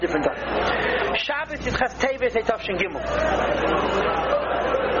different time. Shabbos is Chas Teves Eitavshin Gimel.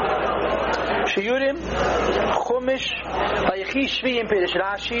 Shiyurim, Chumash, Vayechi Shviyim Perish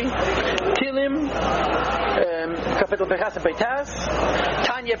Rashi, Tilim, Kapitel Pechas and Peitas,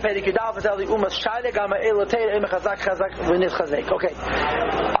 Tanya Perik Yudal Vazeli Umas Shaile Gama Eloteir Eme Chazak Chazak V'Niz Chazek. Okay,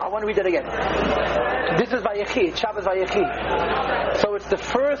 I want to read that again. This is Vayechi, it's Shabbos Vayechi. So it's the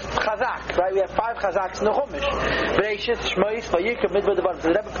first Chazak, right? We have 5 Chazaks in the Chumash. Bereshit, Shmois, Vayikra, Midbar Devar. So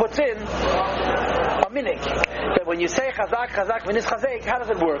the Rebbe puts in a minik that when you say Chazak Chazak V'Niz Chazek, how does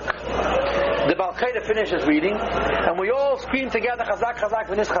it work? The Balkaida finishes reading, and we all scream together Chazak Chazak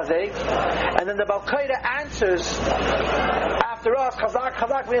V'Niz Chazek, and then the Balkaida answers after us Chazak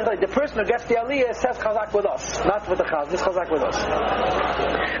Chazak V'Niz Chazek. The person who gets the Aliyah says Chazak with us, not with the Chaz, this Chazak with us.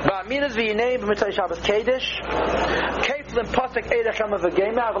 Ba'aminas v'yinei b'mitzvah Shabbos Kedesh Keiflim Pasek Eidach Yom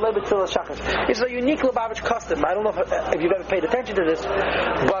V'Gema Avalev B'Tfilas Shachas. It's a unique Lubavitch custom. I don't know if you've ever paid attention to this,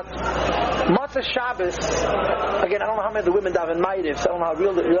 but Matzah Shabbos, again, I don't know how many of the women daven Ma'ariv, so I don't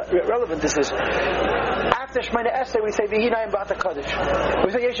know how relevant this is. After Shemona Esrei, we say V'hinayim B'ata Kodesh.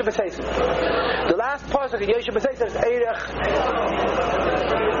 We say Yeshu B'Seisim. The last pasuk in Yeshu B'Seisim is Eidach.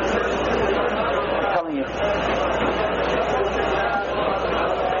 I'm telling you.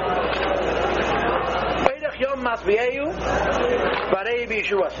 Eidach Yom Masbiyehu Barei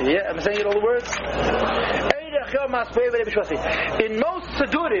B'Yeshuasi. Yeah, I'm saying it all the words. Eidach Yom Masbiyehu Barei B'Yeshuasi. In most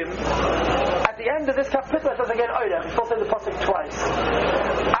Sidurim, at the end of this kapitel, it says again Eidach. It's supposed to say the pasuk twice.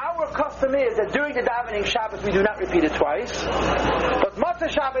 Our custom is that during the davening Shabbos we do not repeat it twice, but Matzah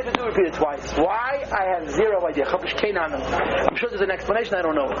Shabbos we do repeat it twice. Why? I have zero idea. I'm sure there's an explanation, I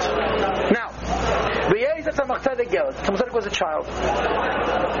don't know it. Now, Tzemach Tzedek was a child.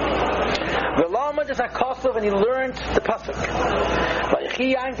 V'lamad is HaKosov, and he learned the pasuk.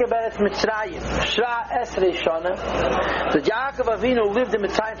 Vayechi Yankov Beretz Mitzrayim Shra Esrei Shana. The Yaakov Avinu lived in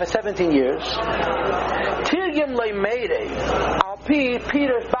Mitzrayim for 17 years. Tirgim Le'meirei Al Pi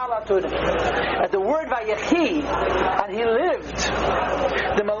Peter's Balatud. At the word Vayechi, and he lived.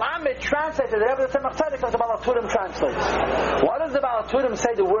 The Malamed translates, the Rebbe Tzemach Tzedek, as the Balaturim translates. What does the Balaturim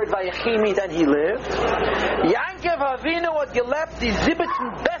say the word Vayechi means, and he lived? Yankov Avinu had gelebt the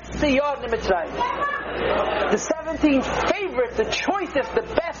Zibitzin best Siyar in Mitzrayim. The 17 favorite, the choicest, the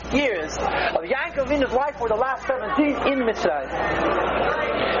best years of Yankov Avinu's life were the last 17 in Mitzrayim.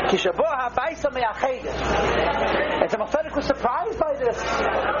 And Tzemach Tzedek was surprised by this.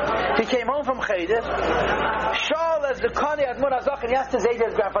 He came home from Cheder. Shaul as the Kani Admon Azach, and he asked his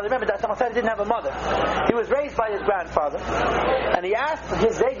Zayda's grandfather. Remember that Tzemach Tzedek didn't have a mother. He was raised by his grandfather. And he asked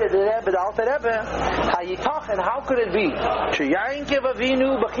his Zayda, the Rebbe, the Alter Rebbe, Hayitach, and how could it be? Yankov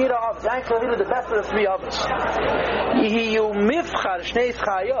Avinu B'chira Av. Yankov Avinu, the best of the 3 of us. Yihiyu Mivchar Shnei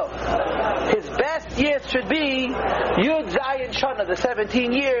Chayav. His best years should be Yud Zayin Shana, the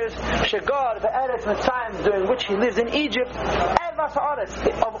 17 years, Shagar, the Eretz Mitzrayim, during which he lives in Egypt. Of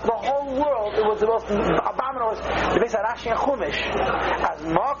the whole world, it was the most abominable. The base of Rashi and Chumash, as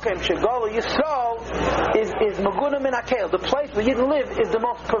Makim Shegalu Yisrael is Magunim in Akel. The place where Yidden live is the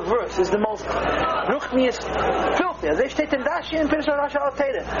most perverse, is the most ruchnius, filthy. As they state in Rashi and Pirush Rashi Al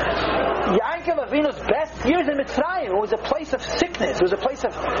Teira. Yaakov Avinu's best years in Mitzrayim, it was a place of sickness, it was a place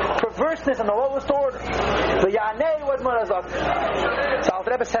of perverseness and the lowest order. The Yanei was Morazak. So Al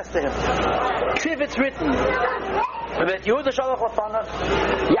Rebbe says to him, Ksiv, it's written that Yehuda Shalach Lafanav,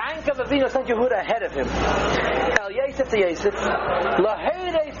 Yaakov Avinu sent Yehuda ahead of him. El Yosef to Yosef,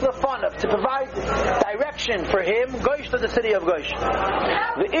 Laheres Lafanav, to provide direction for him, Gosh to the city of Gosh.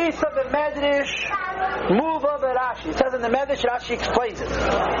 The East of the Medrash, move over Rashi. It says in the Medrash, Rashi explains it.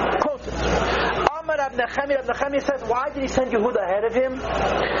 Quote it. Amar Rab Nechemia says, why did he send Yehuda ahead of him?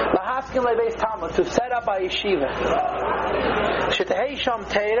 Lahaskin Lebeis Talmud, to set up a yeshiva. Shetahei Sham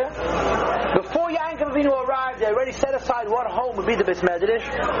Teira. Before Yaakov Avinu arrived, they already set aside what home would be the Beis Medrash.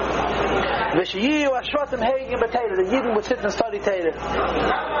 V'sheyiyu Ashvatim Heigim B'Teira. The Yidden would sit and study Teira.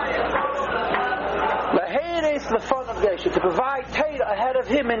 Laheres Lefon of Gosh, to provide Teira ahead of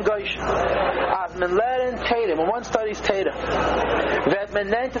him in Gosh. As men learn Teira, when one studies Teira. Vet men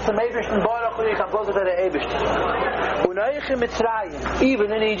nennt es am Eibishten Baruch Hu, you can go to the Eibishten. Unoichim Mitzrayim,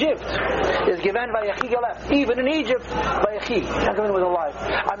 even in Egypt, is given Vayechi Galef. Even in Egypt, Vayechi. Yaakov was alive.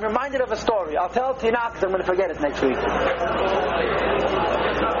 I'm reminded of a story. I'll tell it to you now because I'm going to forget it next week.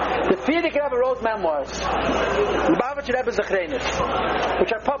 The Frierdiker Rebbe wrote memoirs, Lubavitcher Rebbe Zechrenis,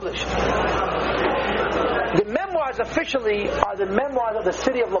 which are published. The memoir memoirs officially are the memoirs of the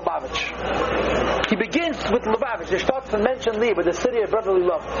city of Lubavitch. He begins with Lubavitch. He starts to mention Liba, the city of brotherly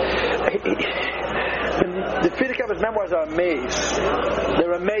love. The Frierdiker memoirs are a maze.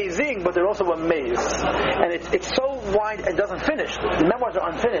 They're amazing, but they're also a maze. And it's so wide and doesn't finish. The memoirs are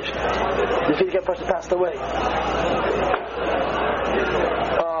unfinished. The Frierdiker person passed away.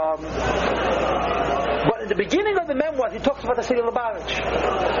 But in the beginning of the memoirs, he talks about the city of Lubavitch.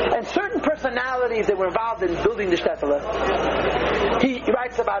 And certain personalities that were involved in building the shtetl. He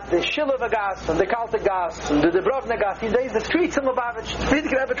writes about the Shilovagas and the Kaltagas and the Dubrovnagas. He lays the streets in Lubavitch.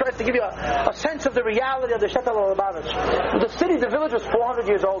 Frierdiker Rebbe tries to give you a sense of the reality of the shtetl of Lubavitch. The city, the village was 400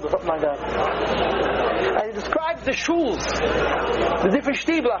 years old or something like that. And he describes the shuls, the different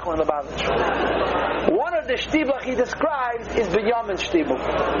shtiblach in Lubavitch. One of the shtiblach he describes is Binyamin Shtibel.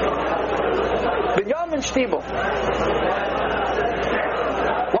 Binyamin Shtibel.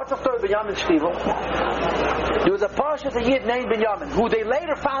 What's the story of Binyamin Shtibel? There was a Parshat Yid named Binyamin, who they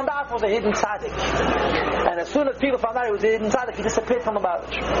later found out was a hidden tzaddik. And as soon as people found out he was a hidden tzaddik, he disappeared from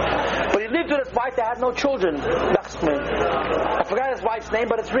Lubavitch. But he lived with his wife. They had no children. I forgot his wife's name,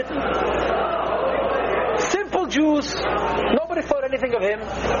 but it's written. Simple Jews. Nobody thought anything of him.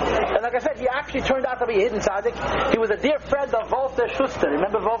 And like I said, he actually turned out to be a hidden tzaddik. He was a dear friend of Walter Schuster.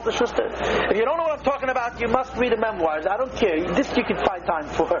 Remember Walter Schuster? If you don't know what I'm talking about, you must read the memoirs. I don't care. This you can find time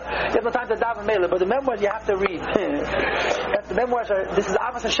for. You have no time to daven mele, but the memoirs you have to read. The memoirs are. This is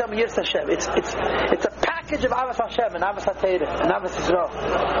Avas Hashem, Yiras Hashem. It's a package of Avas Hashem and Avas HaTeirah and Avas Yisrael.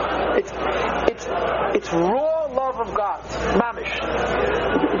 It's raw love of God. Mamish.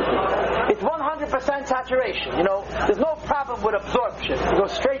 It's 100% saturation. You know, there's no problem with absorption. It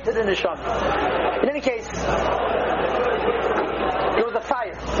goes straight to the neshama. In any case, there was a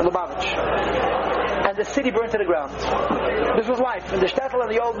fire in Lubavitch, and the city burned to the ground. This was life. In the shtetl in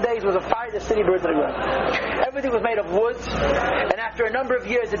the old days, was a fire. The city burned to the ground. Everything was made of wood, and after a number of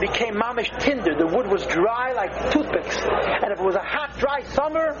years, it became mamish tinder. The wood was dry like toothpicks, and if it was a hot, dry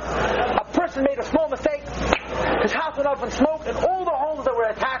summer, a person made a small mistake. His house went up in smoke, and all the homes that were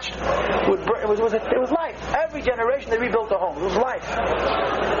attached would burn. It was life. Every generation they rebuilt the home. It was life.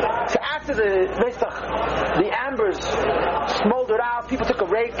 So after the embers smoldered out, people took a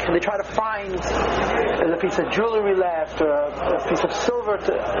rake and they tried to find a piece of jewelry left or a piece of silver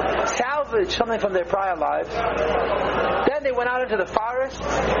to salvage something from their prior lives. Then they went out into the forest.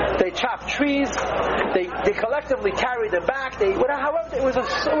 They chopped trees. They collectively carried them back. However, it was a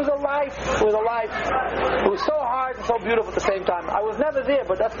life. It was a life. It was so hard and so beautiful at the same time. I was never there,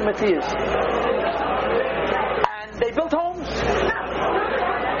 but that's the Matthias. And they built homes.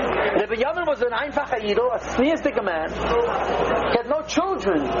 Rabbi Yossi was an einfacher Yidel, a sneerstic man. He had no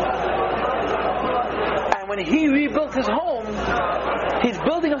children. And when he rebuilt his home, he's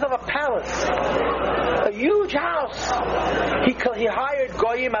building himself a palace. A huge house. He hired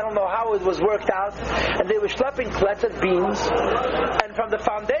goyim, I don't know how it was worked out, and they were schlepping kletzer beams. And from the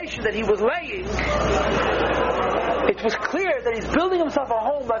foundation that he was laying, it was clear that he's building himself a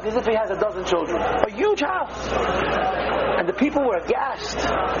home like as if he has a dozen children. A huge house. And the people were aghast.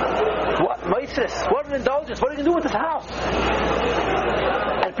 What Moses? What an indulgence. What are you going to do with this house?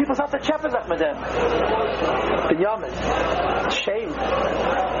 And people thought the chepazach with them. Binyamin. Shame.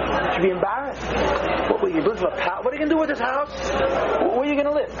 You should be embarrassed. What are you going to do with this house? Where are you going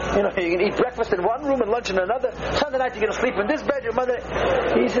to live? You know, you're going to eat breakfast in one room and lunch in another. Sunday night you're going to sleep in this bed. Your mother.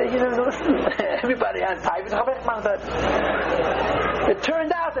 He said, listen. Everybody had time. It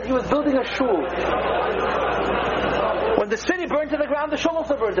turned out that he was building a shul. When the city burned to the ground, the shul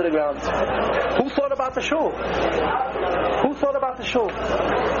also burned to the ground. Who thought about the shul? Who thought about the shul?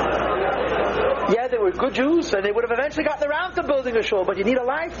 Yeah, they were good Jews, and they would have eventually gotten around to building a shul, but you need a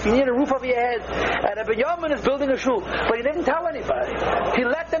life, you need a roof over your head. And Rabbi Yossi is building a shul, but he didn't tell anybody. He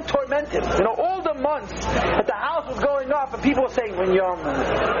let them torment him. You know, all the months that the house was going up, and people were saying, Rabbi Yossi,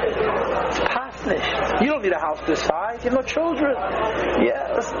 it's pasnish. You don't need a house this size, you have no children.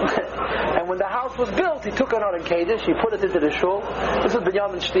 Yes. And when the house was built, he took it out in Kaddish, he put it into the shul. This is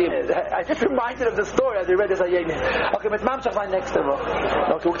Binyamin Shtibel. I just reminded of the story as I read this. Okay, mit Mamshach next week.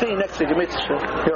 Okay, we'll see you next week.